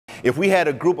if we had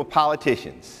a group of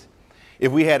politicians,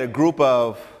 if we had a group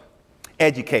of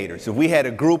educators, if we had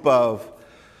a group of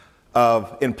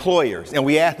employers, and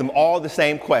we asked them all the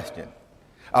same question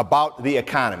about the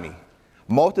economy,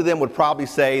 most of them would probably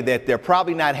say that they're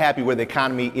probably not happy where the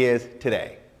economy is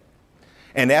today.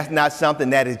 And that's not something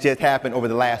that has just happened over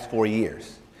the last 4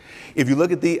 years. If you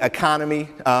look at the economy,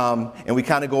 and we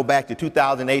kind of go back to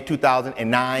 2008,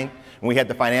 2009, when we had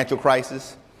the financial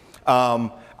crisis,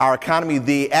 our economy,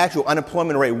 the actual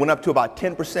unemployment rate went up to about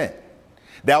 10%.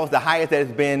 That was the highest that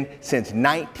it's been since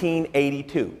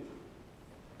 1982.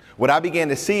 What I began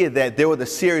to see is that there was a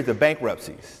series of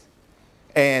bankruptcies,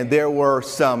 and there were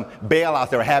some bailouts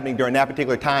that were happening during that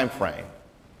particular time frame.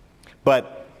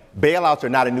 But bailouts are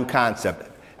not a new concept.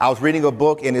 I was reading a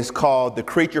book, and it's called The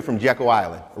Creature from Jekyll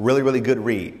Island, a really, really good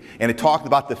read. And it talks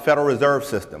about the Federal Reserve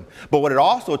System. But what it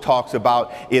also talks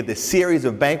about is the series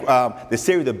of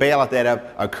bailouts that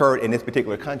have occurred in this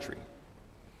particular country.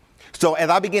 So as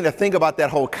I begin to think about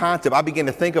that whole concept, I begin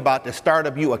to think about the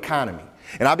startup U economy.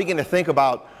 And I begin to think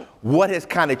about what has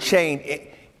kind of changed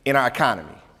in our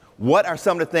economy. What are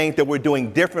some of the things that we're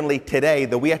doing differently today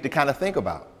that we have to kind of think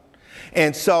about?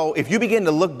 And so if you begin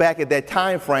to look back at that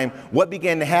time frame, what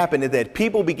began to happen is that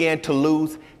people began to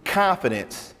lose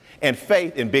confidence and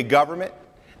faith in big government.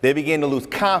 They began to lose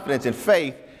confidence and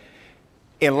faith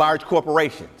in large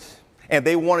corporations. And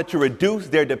they wanted to reduce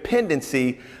their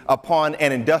dependency upon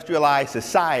an industrialized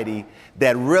society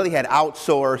that really had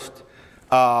outsourced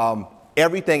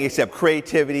everything except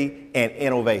creativity and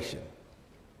innovation.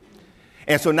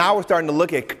 And so now we're starting to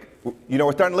look at,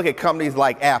 we're starting to look at companies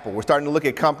like Apple. We're starting to look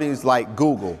at companies like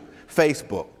Google,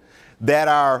 Facebook, that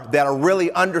are really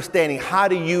understanding how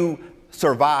do you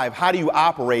survive, how do you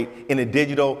operate in a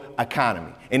digital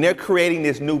economy. And they're creating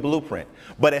this new blueprint.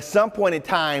 But at some point in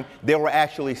time, there were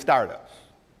actually startups.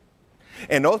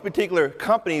 And those particular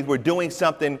companies were doing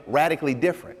something radically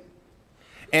different.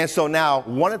 And so now,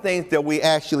 one of the things that we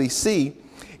actually see,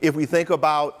 if we think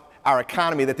about our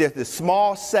economy, that there's this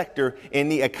small sector in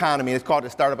the economy, it's called the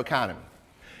startup economy.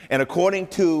 And according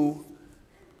to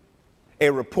a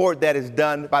report that is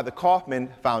done by the Kauffman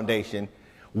Foundation,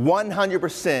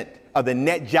 100% of the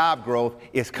net job growth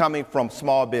is coming from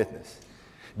small business.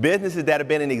 Businesses that have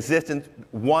been in existence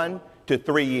 1 to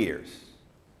 3 years.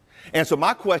 And so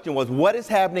my question was, what is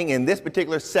happening in this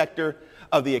particular sector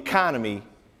of the economy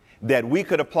that we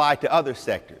could apply to other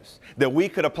sectors, that we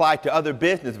could apply to other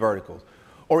business verticals,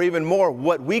 or even more,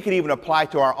 what we could even apply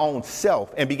to our own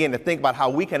self and begin to think about how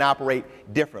we can operate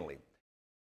differently?